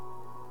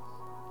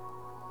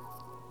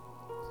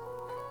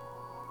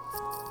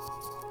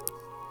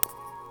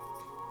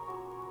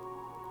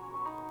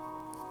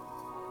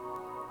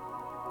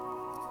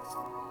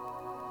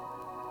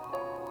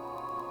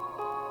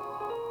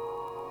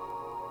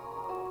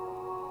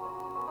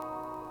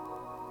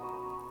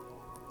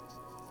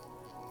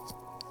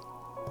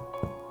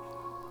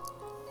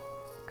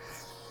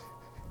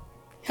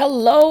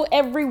Hello,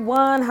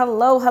 everyone.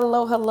 Hello,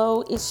 hello,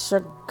 hello. It's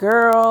your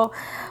girl,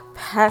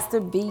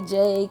 Pastor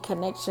BJ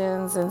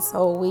Connections. And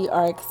so we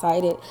are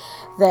excited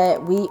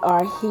that we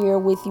are here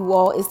with you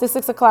all. It's the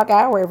 6 o'clock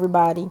hour,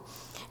 everybody.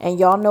 And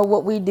y'all know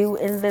what we do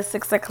in the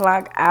 6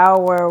 o'clock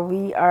hour.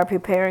 We are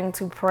preparing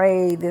to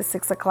pray this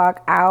 6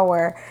 o'clock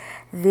hour.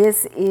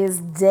 This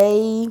is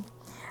day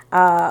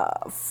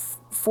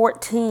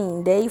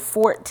 14, day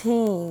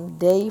 14,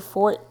 day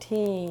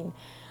 14.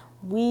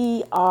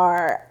 We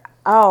are,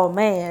 oh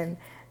man,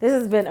 this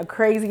has been a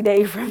crazy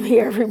day for me,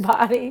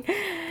 everybody.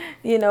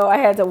 I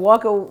had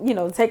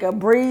to take a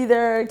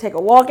breather, take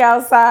a walk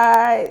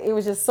outside. It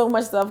was just so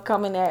much stuff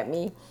coming at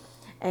me.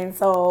 And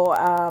so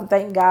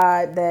thank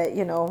God that,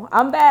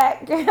 I'm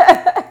back.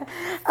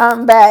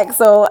 I'm back.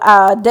 So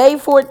day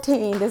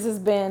 14, this has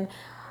been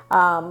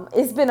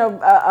it's been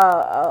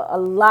a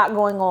lot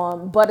going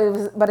on, but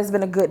it's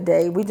been a good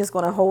day. We're just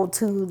going to hold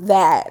to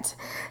that.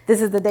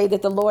 This is the day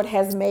that the Lord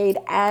has made,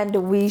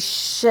 and we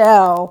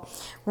shall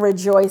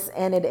rejoice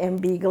in it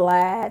and be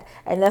glad.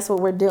 And that's what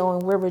we're doing.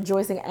 We're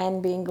rejoicing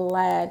and being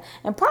glad.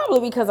 And probably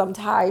because I'm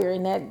tired,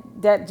 and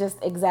that just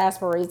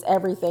exasperates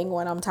everything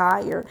when I'm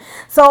tired.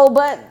 So,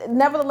 but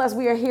nevertheless,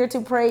 we are here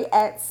to pray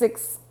at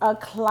 6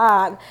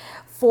 o'clock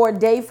for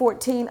day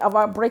 14 of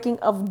our breaking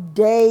of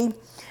day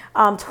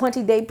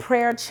 20-day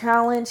prayer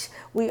challenge.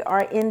 We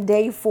are in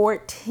day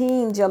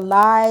 14,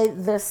 July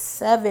the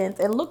 7th.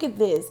 And look at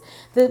this.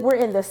 We're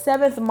in the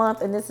 7th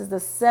month, and this is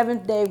the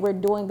 7th day. We're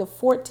doing the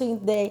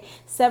 14th day.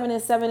 7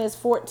 and 7 is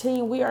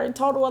 14. We are in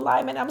total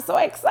alignment. I'm so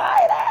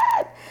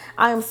excited.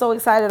 I am so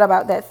excited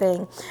about that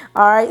thing.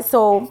 All right.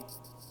 So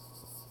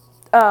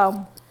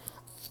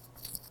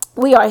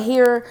we are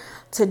here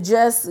to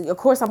just, of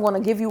course, I'm going to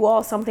give you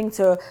all something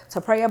to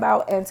pray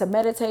about and to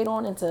meditate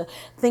on and to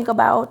think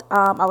about.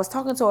 I was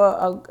talking to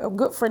a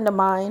good friend of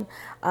mine,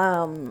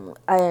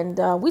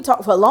 and we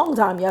talked for a long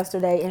time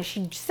yesterday, and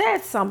she said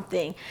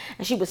something,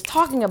 and she was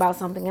talking about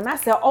something, and I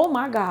said, oh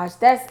my gosh,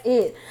 that's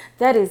it.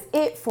 That is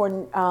it for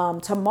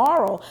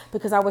tomorrow,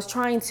 because I was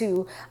trying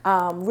to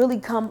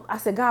I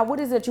said, God, what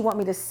is it you want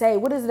me to say?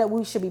 What is it that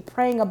we should be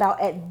praying about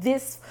at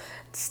this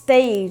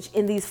stage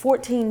in these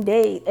 14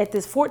 days, at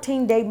this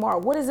 14-day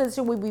mark? What is it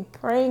should we be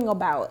praying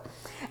about?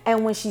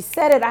 And when she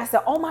said it, I said,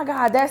 oh my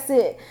God, that's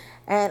it.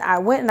 And I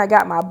went and I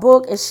got my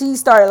book, and she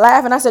started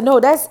laughing. I said, no,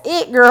 that's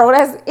it, girl.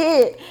 That's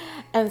it.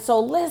 And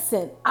so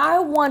listen, I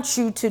want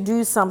you to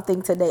do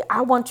something today.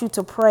 I want you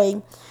to pray.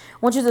 I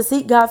want you to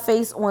seek God's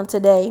face on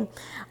today.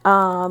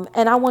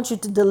 And I want you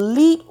to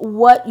delete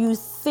what you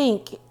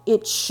think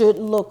it should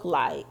look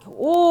like.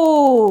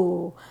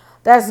 Ooh,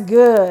 that's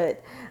good.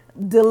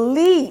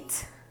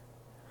 Delete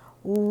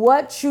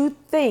what you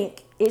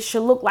think it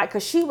should look like.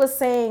 Because she was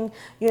saying,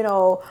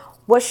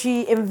 what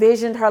she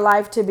envisioned her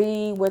life to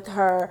be with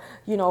her,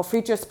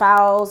 future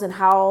spouse, and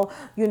how,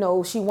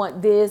 she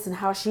wants this and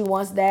how she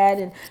wants that.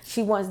 And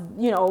she wants,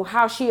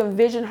 how she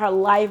envisioned her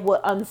life would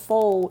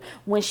unfold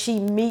when she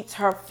meets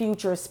her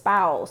future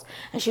spouse.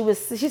 And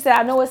she said,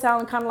 I know it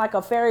sounds kind of like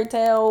a fairy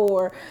tale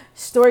or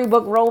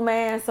storybook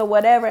romance or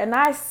whatever. And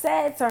I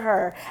said to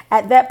her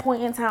at that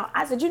point in time,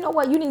 I said, you know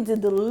what? You need to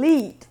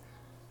delete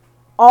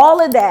all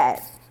of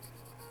that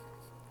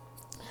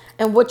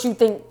and what you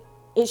think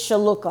it should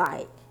look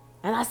like.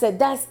 And I said,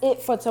 that's it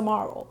for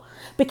tomorrow.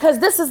 Because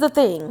this is the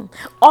thing.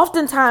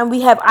 Oftentimes we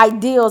have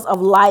ideals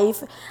of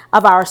life,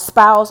 of our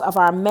spouse, of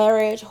our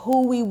marriage,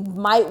 who we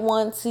might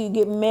want to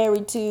get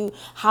married to,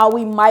 how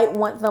we might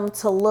want them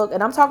to look.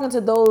 And I'm talking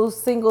to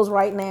those singles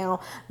right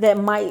now that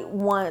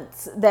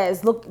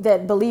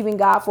that believe in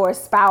God for a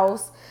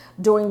spouse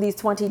during these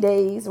 20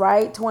 days,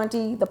 right?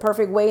 20, the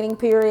perfect waiting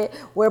period.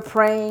 We're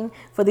praying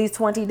for these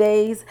 20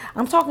 days.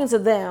 I'm talking to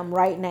them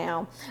right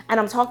now. And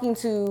I'm talking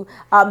to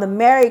the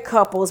married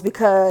couples,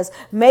 because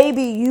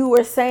maybe you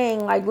were saying,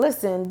 like,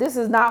 listen, this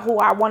is not who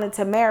I wanted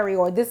to marry,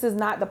 or this is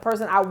not the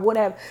person I would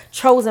have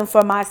chosen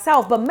for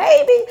myself. But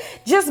maybe,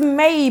 just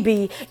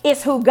maybe,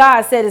 it's who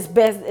God said is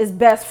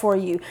best for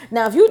you.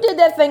 Now, if you did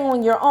that thing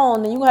on your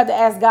own, then you have to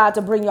ask God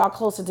to bring y'all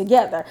closer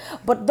together.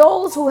 But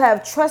those who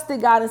have trusted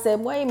God and said,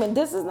 wait a minute,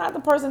 this is not the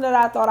person that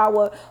I thought I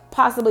would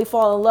possibly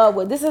fall in love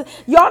with. This is,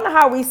 y'all know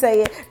how we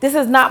say it, this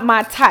is not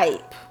my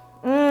type.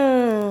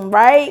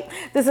 Right?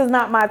 This is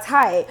not my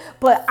type.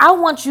 But I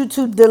want you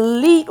to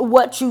delete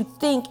what you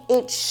think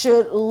it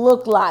should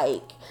look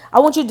like. I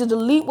want you to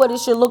delete what it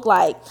should look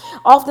like.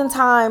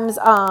 Oftentimes,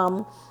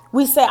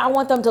 we say, I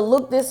want them to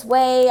look this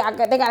way.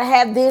 They got to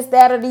have this,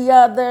 that, or the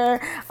other.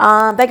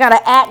 They got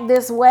to act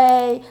this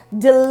way.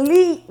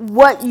 Delete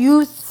what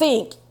you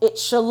think it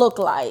should look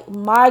like.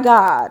 My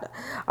God.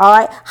 All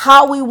right.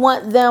 How we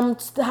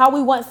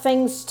want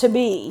things to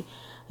be.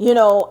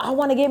 I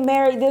want to get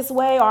married this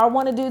way, or I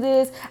want to do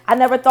this. I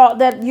never thought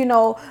that,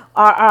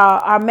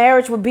 our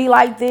marriage would be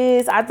like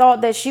this. I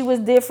thought that she was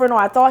different, or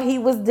I thought he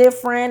was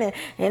different,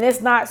 and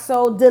it's not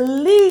so.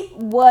 Delete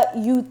what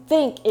you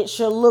think it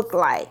should look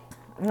like.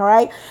 All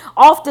right.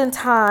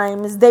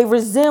 Oftentimes they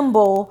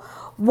resemble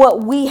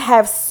what we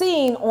have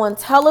seen on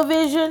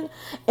television,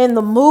 in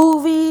the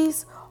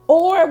movies,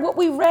 or what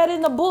we read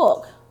in the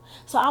book.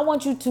 So I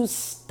want you to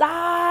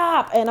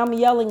stop. And I'm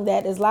yelling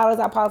that as loud as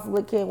I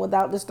possibly can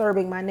without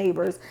disturbing my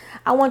neighbors.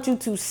 I want you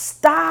to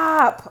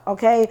stop.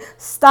 Okay.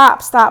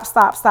 Stop, stop,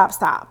 stop, stop,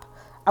 stop.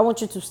 I want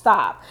you to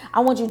stop.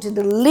 I want you to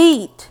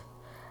delete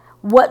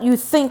what you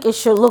think it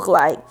should look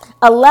like.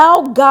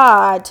 Allow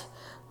God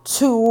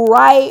to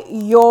write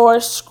your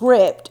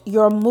script,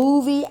 your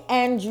movie,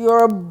 and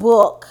your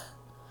book.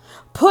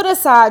 Put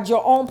aside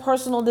your own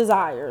personal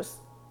desires.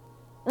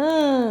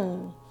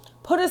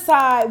 Put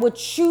aside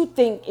what you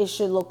think it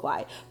should look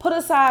like. Put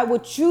aside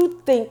what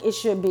you think it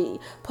should be.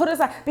 Put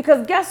aside,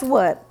 because guess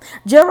what?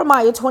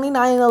 Jeremiah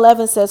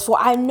 29:11 says, "For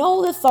I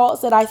know the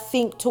thoughts that I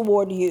think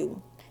toward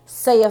you,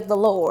 saith the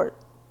Lord,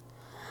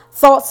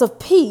 thoughts of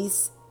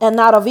peace and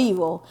not of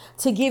evil,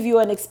 to give you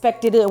an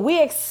expected end."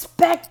 We're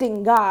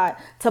expecting God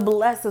to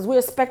bless us. We're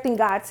expecting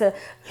God to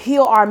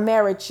heal our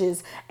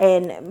marriages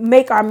and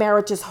make our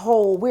marriages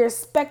whole. We're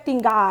expecting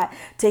God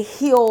to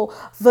heal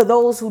for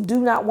those who do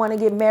not want to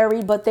get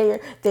married, but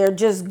they're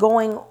just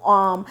going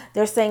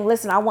they're saying,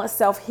 listen, I want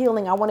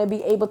self-healing. I want to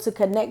be able to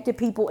connect to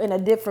people in a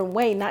different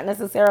way, not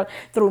necessarily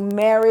through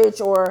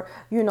marriage or,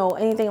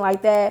 anything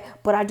like that,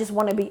 but I just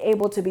want to be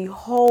able to be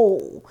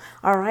whole.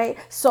 All right.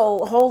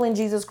 So whole in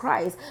Jesus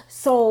Christ.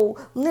 So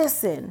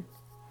listen,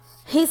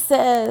 he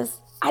says,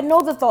 I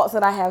know the thoughts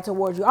that I have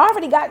towards you. I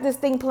already got this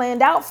thing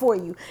planned out for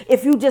you.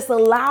 If you just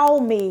allow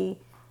me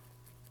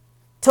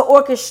to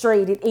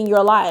orchestrate it in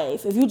your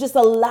life, if you just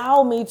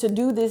allow me to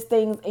do these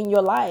things in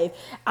your life,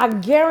 I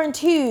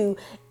guarantee you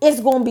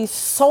it's going to be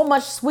so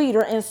much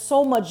sweeter and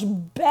so much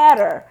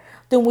better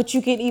than what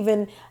you could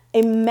even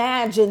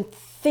imagine,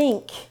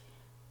 think.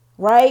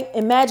 Right?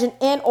 Imagine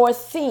and or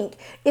think.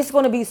 It's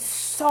going to be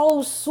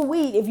so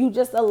sweet if you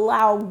just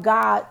allow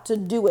God to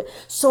do it.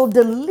 So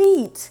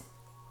delete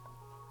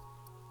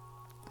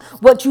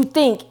what you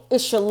think it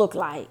should look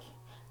like.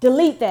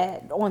 Delete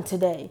that on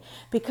today,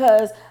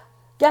 because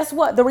guess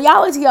what? The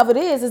reality of it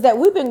is that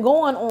we've been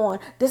going on.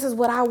 This is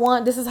what I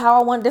want. This is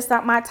how I want. This is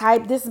not my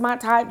type. This is my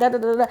type. Da, da,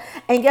 da, da.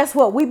 And guess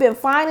what? We've been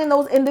finding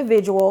those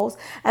individuals,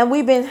 and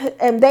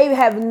they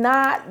have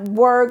not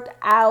worked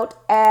out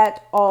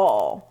at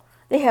all.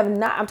 They have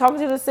not. I'm talking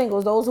to the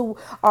singles, those who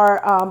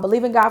are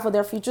believing God for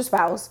their future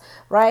spouse,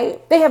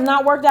 right? They have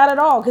not worked out at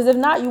all, because if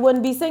not, you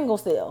wouldn't be single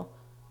still.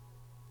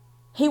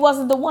 He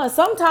wasn't the one.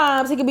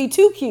 Sometimes he could be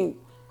too cute.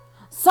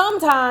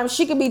 Sometimes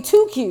she could be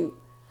too cute.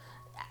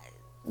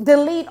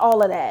 Delete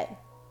all of that.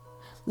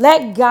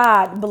 Let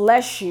God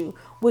bless you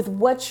with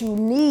what you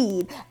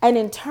need. And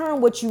in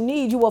turn, what you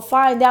need, you will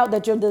find out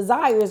that your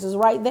desires is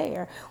right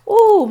there.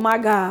 Oh, my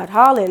God.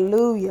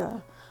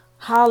 Hallelujah.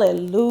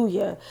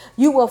 Hallelujah.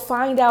 You will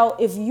find out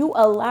if you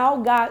allow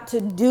God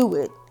to do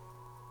it,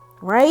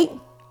 right?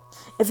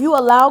 If you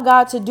allow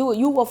God to do it,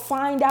 you will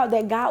find out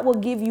that God will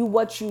give you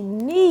what you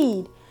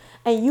need,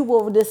 and you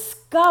will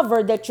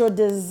discover that your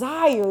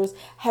desires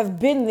have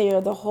been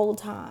there the whole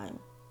time.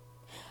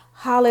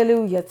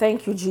 Hallelujah.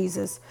 Thank you,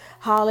 Jesus.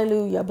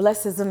 Hallelujah.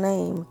 Bless his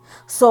name.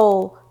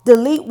 So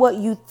delete what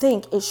you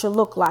think it should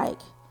look like.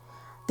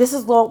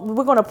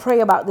 We're going to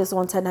pray about this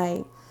on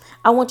tonight.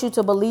 I want you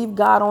to believe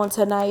God on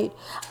tonight.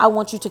 I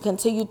want you to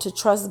continue to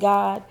trust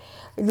God.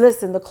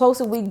 Listen, the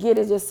closer we get,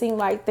 it just seems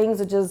like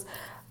things are just,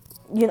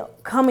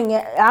 coming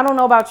at, I don't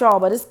know about y'all,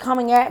 but it's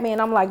coming at me.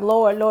 And I'm like,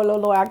 Lord, Lord,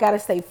 Lord, Lord, I got to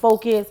stay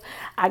focused.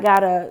 I got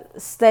to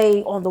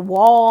stay on the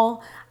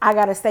wall. I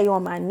got to stay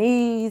on my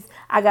knees.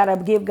 I got to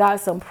give God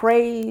some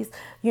praise,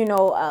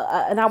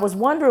 and I was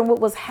wondering what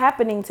was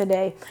happening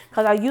today,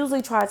 because I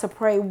usually try to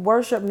pray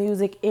worship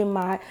music in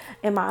my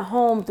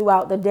home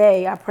throughout the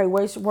day. I pray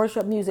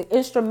worship music,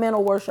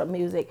 instrumental worship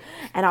music,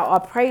 and I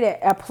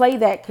play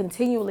that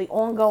continually,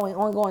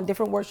 ongoing,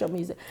 different worship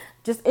music,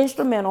 just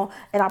instrumental,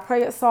 and I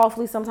pray it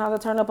softly. Sometimes I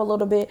turn up a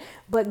little bit,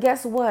 but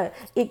guess what?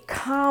 It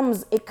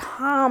calms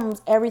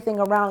everything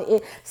around.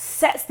 It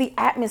sets the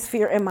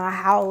atmosphere in my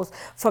house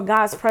for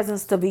God's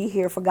presence to be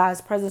here, for God's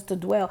presence to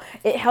dwell.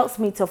 It helps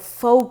me to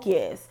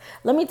focus.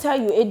 Let me tell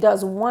you, it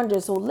does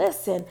wonders. So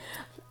listen,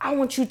 I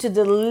want you to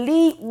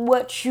delete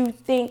what you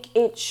think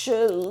it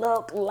should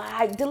look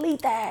like.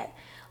 Delete that.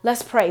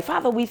 Let's pray.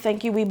 Father, we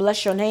thank you. We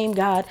bless your name,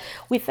 God.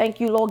 We thank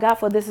you, Lord God,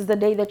 for this is the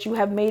day that you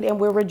have made, and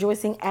we're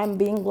rejoicing and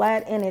being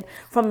glad in it.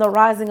 From the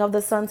rising of the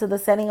sun to the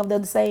setting of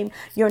the same,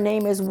 your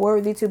name is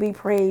worthy to be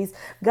praised.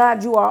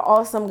 God, you are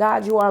awesome.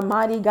 God, you are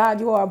mighty. God,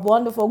 you are a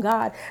wonderful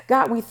God.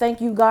 God, we thank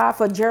you, God,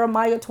 for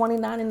Jeremiah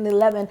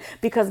 29:11,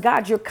 because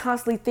God, you're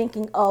constantly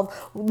thinking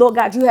of, Lord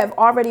God, you have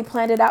already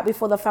planned it out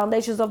before the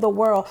foundations of the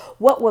world,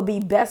 what would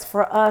be best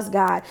for us,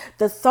 God.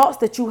 The thoughts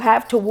that you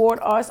have toward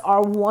us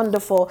are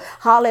wonderful.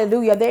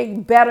 Hallelujah. they're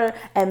better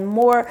and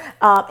more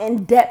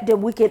in depth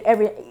than we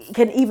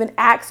can even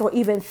ask or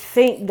even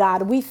think,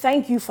 God. We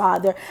thank you,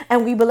 Father,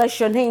 and we bless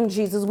your name,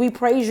 Jesus. We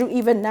praise you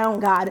even now,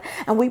 God.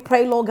 And we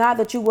pray, Lord God,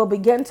 that you will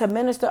begin to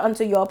minister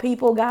unto your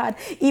people, God.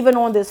 Even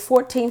on this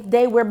 14th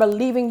day, we're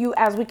believing you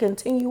as we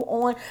continue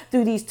on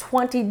through these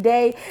 20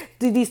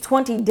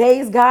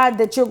 days, God,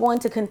 that you're going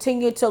to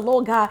continue to,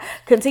 Lord God,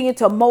 continue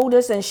to mold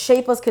us and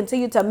shape us,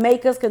 continue to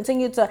make us,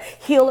 continue to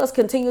heal us,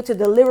 continue to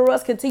deliver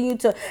us, continue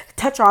to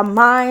touch our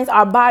minds,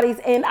 our bodies,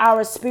 and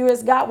our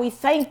spirits. God, we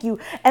thank you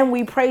and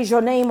we praise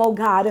your name, oh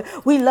God.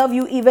 We love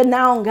you even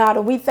now, God.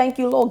 And we thank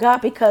you, Lord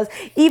God, because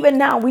even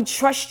now we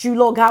trust you,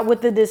 Lord God,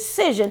 with the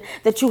decision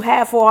that you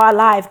have for our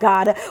life,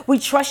 God. We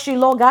trust you,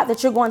 Lord God,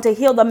 that you're going to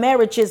heal the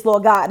marriages,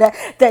 Lord God,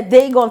 that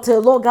they're going to,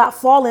 Lord God,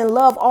 fall in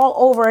love all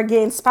over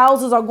again.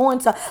 Spouses are going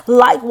to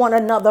like one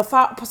another.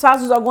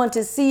 Spouses are going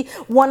to see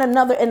one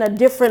another in a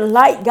different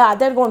light, God.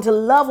 They're going to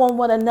love on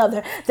one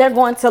another. They're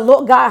going to,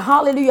 Lord God,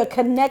 hallelujah,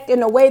 connect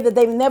in a way that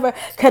they've never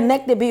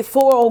connected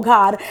before, oh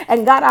God.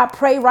 And God, I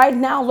pray right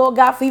now, Lord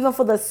God, even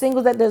for the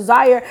singles that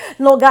desire,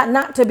 Lord God,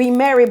 not to be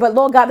married, but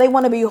Lord God, they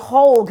want to be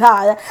whole,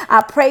 God.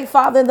 I pray,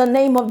 Father, in the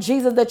name of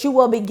Jesus, that you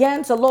will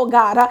begin to, Lord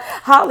God,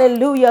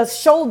 hallelujah,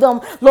 show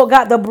them, Lord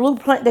God, the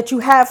blueprint that you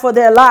have for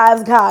their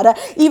lives, God.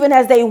 Even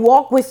as they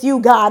walk with you,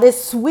 God,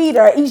 it's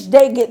sweeter. Each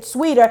day gets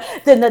sweeter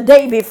than the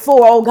day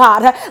before, oh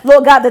God.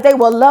 Lord God, that they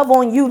will love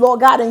on you, Lord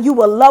God, and you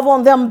will love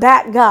on them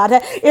back,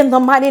 God. In the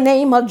mighty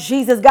name of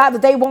Jesus, God,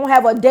 that they won't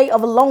have a day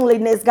of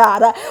loneliness,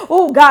 God.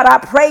 Oh God, I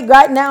pray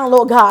right now,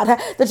 Lord God,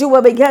 that you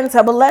will begin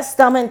to bless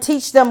them and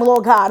teach them,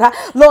 Lord God.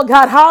 Lord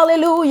God,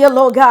 hallelujah,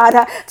 Lord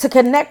God, to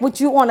connect with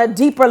you on a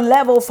deeper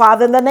level,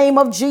 Father, in the name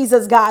of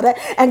Jesus, God.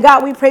 And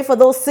God, we pray for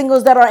those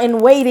singles that are in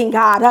waiting,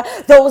 God,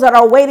 those that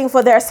are waiting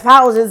for their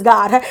spouses,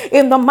 God,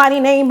 in the mighty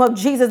name of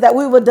Jesus, that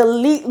we will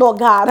delete, Lord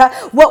God,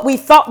 what we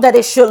thought that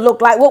it should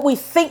look like, what we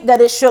think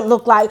that it should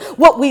look like,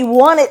 what we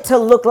want it to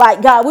look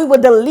like, God. We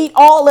will delete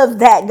all of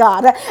that,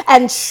 God,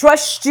 and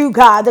trust you,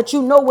 God, that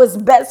you know what's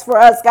best for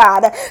us,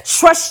 God.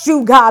 Trust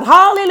you, God.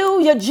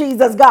 Hallelujah,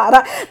 Jesus,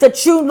 God,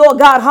 that you, Lord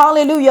God,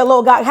 hallelujah,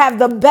 Lord God, have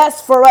the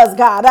best for us,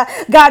 God.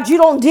 God, you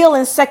don't deal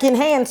in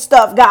secondhand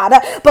stuff, God,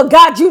 but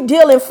God, you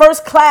deal in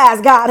first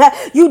class, God.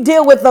 You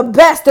deal with the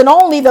best and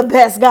only the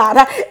best,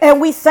 God.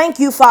 And we thank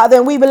you, Father,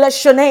 and we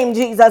bless your name,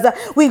 Jesus.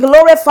 We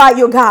glorify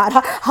you, God.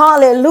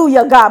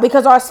 Hallelujah, God,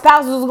 because our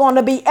spouses are going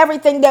to be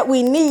everything that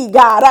we need,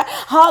 God.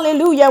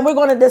 Hallelujah. And we're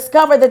going to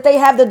discover that they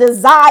have the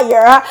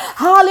desire.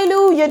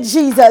 Hallelujah,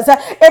 Jesus.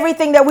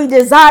 Everything that we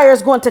desire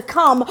is going to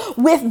come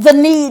with the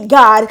need,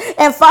 God.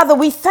 And Father,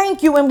 we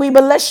thank you and we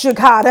bless you,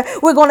 God.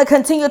 We're going to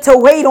continue to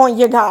wait on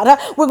you, God.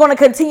 We're going to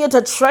continue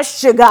to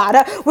trust you, God.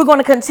 We're going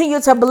to continue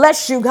to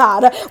bless you,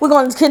 God. We're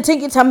going to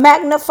continue to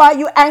magnify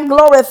you and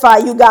glorify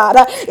you, God.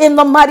 In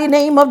the mighty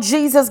name of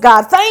Jesus,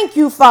 God. Thank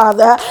you,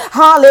 Father.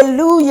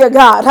 Hallelujah,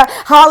 God.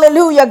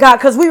 Hallelujah, God.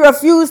 Because we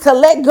refuse to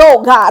let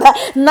go, God.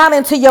 Not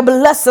until you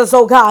bless us,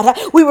 oh God.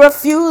 We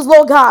refuse,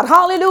 Lord God.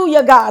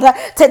 Hallelujah, God.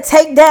 To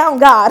take down,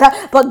 God.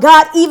 But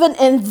God, even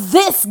in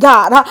this,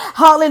 God.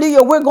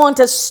 Hallelujah, we're going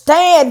to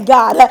stand,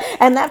 God.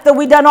 And after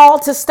we done all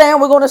to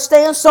stand, we're going to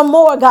stand some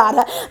more,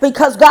 God.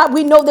 Because God,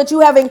 we know that you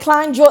have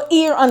inclined your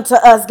ear unto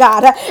us,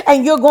 God.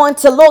 And you're going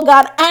to, Lord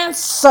God,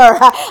 answer.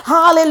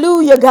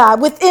 Hallelujah,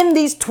 God. Within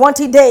these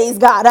 20 days,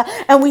 God.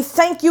 And we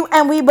thank you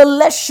and we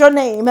bless your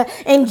name.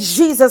 In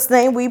Jesus'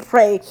 name we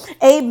pray.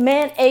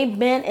 Amen,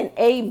 amen, and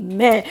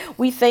amen.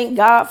 We thank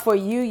God for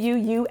you,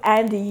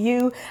 and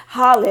you.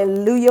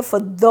 Hallelujah. For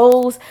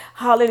those,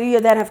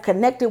 hallelujah, that have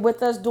connected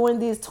with us during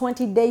these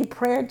 20-day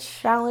prayer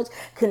challenge.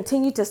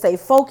 Continue to stay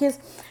focused.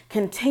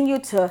 Continue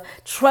to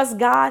trust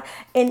God.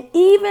 And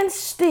even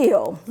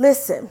still,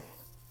 listen,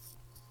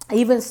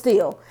 even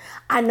still,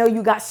 I know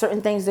you got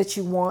certain things that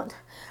you want,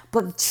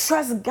 but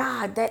trust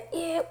God that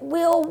it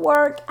will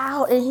work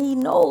out and he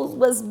knows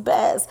what's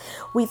best.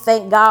 We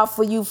thank God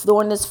for you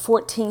during this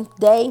 14th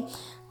day.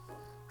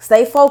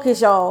 Stay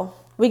focused, y'all.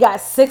 We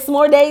got 6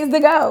 more days to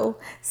go.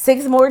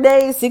 6 more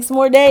days, 6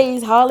 more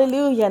days.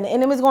 Hallelujah. And the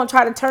enemy's going to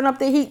try to turn up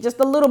the heat just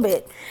a little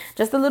bit.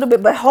 Just a little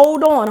bit. But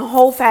hold on,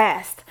 hold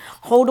fast.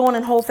 Hold on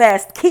and hold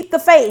fast. Keep the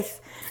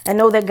faith and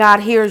know that God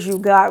hears you.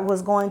 God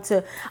was going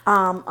to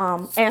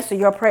answer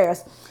your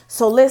prayers.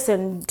 So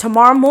listen,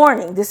 tomorrow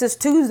morning, this is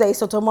Tuesday,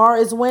 so tomorrow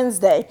is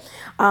Wednesday.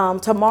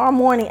 Tomorrow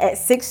morning at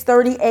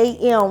 6:30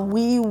 a.m.,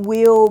 we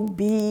will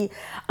be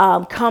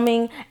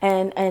coming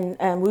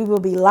and we will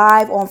be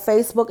live on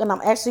Facebook. And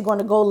I'm actually going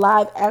to go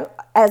live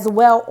as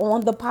well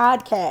on the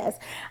podcast.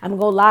 I'm going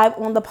to go live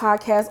on the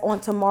podcast on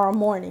tomorrow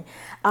morning,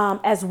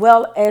 as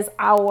well as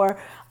our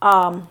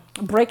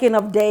Breaking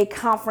of Day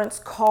conference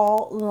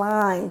call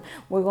line.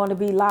 We're going to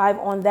be live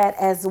on that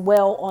as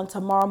well on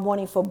tomorrow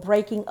morning for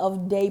Breaking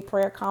of Day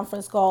prayer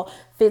conference call.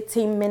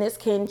 15 minutes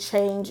can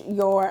change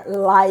your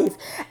life.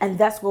 And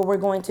that's what we're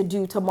going to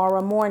do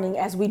tomorrow morning,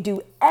 as we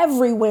do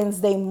every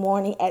Wednesday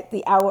morning at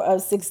the hour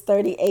of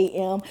 6:30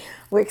 a.m.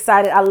 We're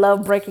excited. I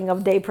love Breaking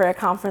of Day prayer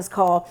conference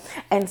call.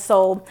 And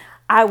so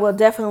I will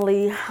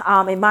definitely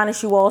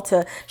admonish you all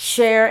to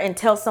share and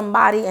tell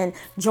somebody and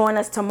join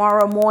us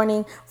tomorrow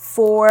morning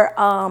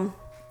for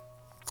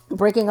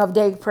Breaking of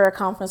Day prayer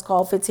conference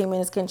called 15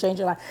 Minutes Can Change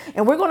Your Life.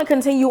 And we're going to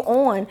continue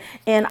on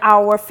in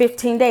our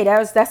 15 day.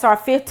 That's our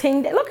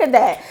 15 day. Look at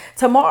that.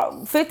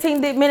 Tomorrow,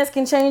 15 minutes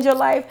can change your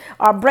life.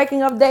 Our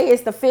Breaking of Day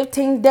is the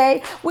 15th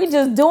day. We're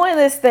just doing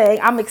this thing.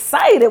 I'm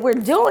excited. We're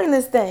doing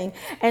this thing.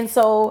 And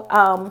so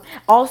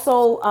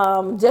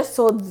also just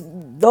so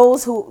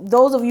those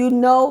of you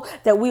know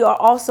that we are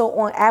also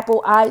on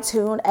Apple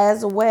iTunes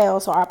as well.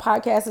 So our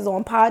podcast is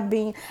on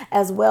Podbean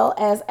as well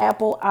as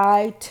Apple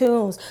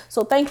iTunes.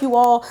 So thank you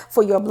all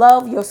for your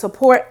love, your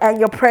support, and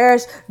your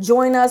prayers.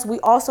 Join us. We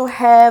also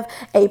have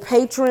a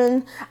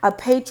patron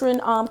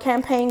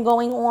campaign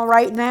going on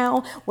right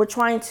now. We're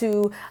trying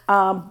to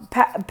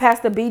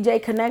Pastor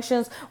BJ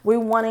Connections. We're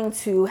wanting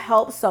to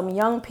help some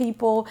young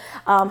people,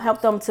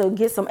 help them to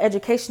get some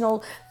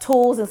educational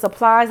tools and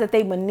supplies that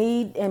they would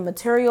need and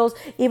materials,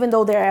 even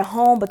though they're at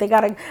home, but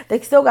they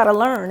still gotta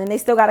learn, and they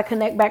still gotta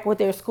connect back with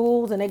their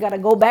schools, and they gotta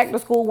go back to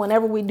school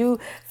whenever we do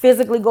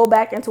physically go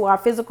back into our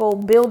physical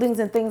buildings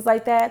and things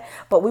like that.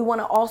 But we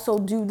want to also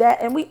do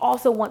that, and we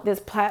also want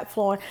this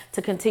platform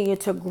to continue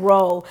to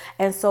grow.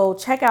 And so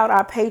check out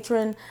our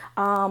patron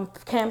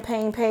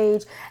campaign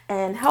page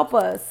and help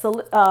us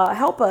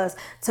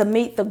to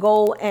meet the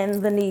goal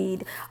and the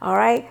need. All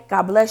right,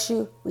 God bless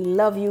you. We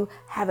love you.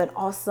 Have an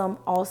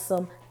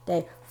awesome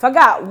day.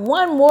 Forgot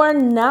one more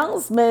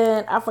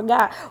announcement. I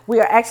forgot. We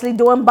are actually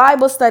doing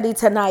Bible study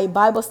tonight.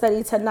 Bible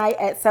study tonight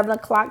at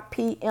 7:00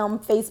 p.m.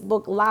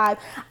 Facebook Live.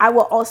 I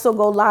will also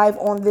go live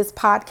on this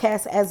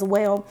podcast as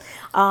well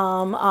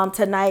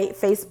tonight,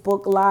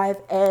 Facebook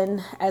Live,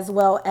 and as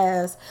well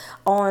as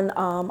on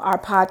our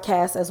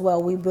podcast as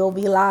well. We will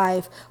be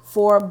live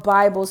for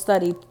Bible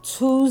study.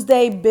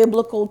 Tuesday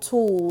Biblical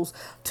Tools.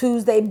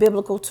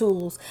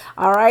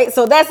 All right.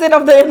 So that's it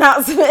of the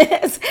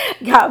announcements.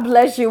 God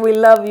bless you. We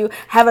love you.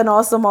 Have an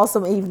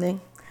awesome evening.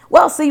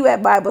 Well, see you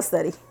at Bible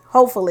study.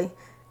 Hopefully.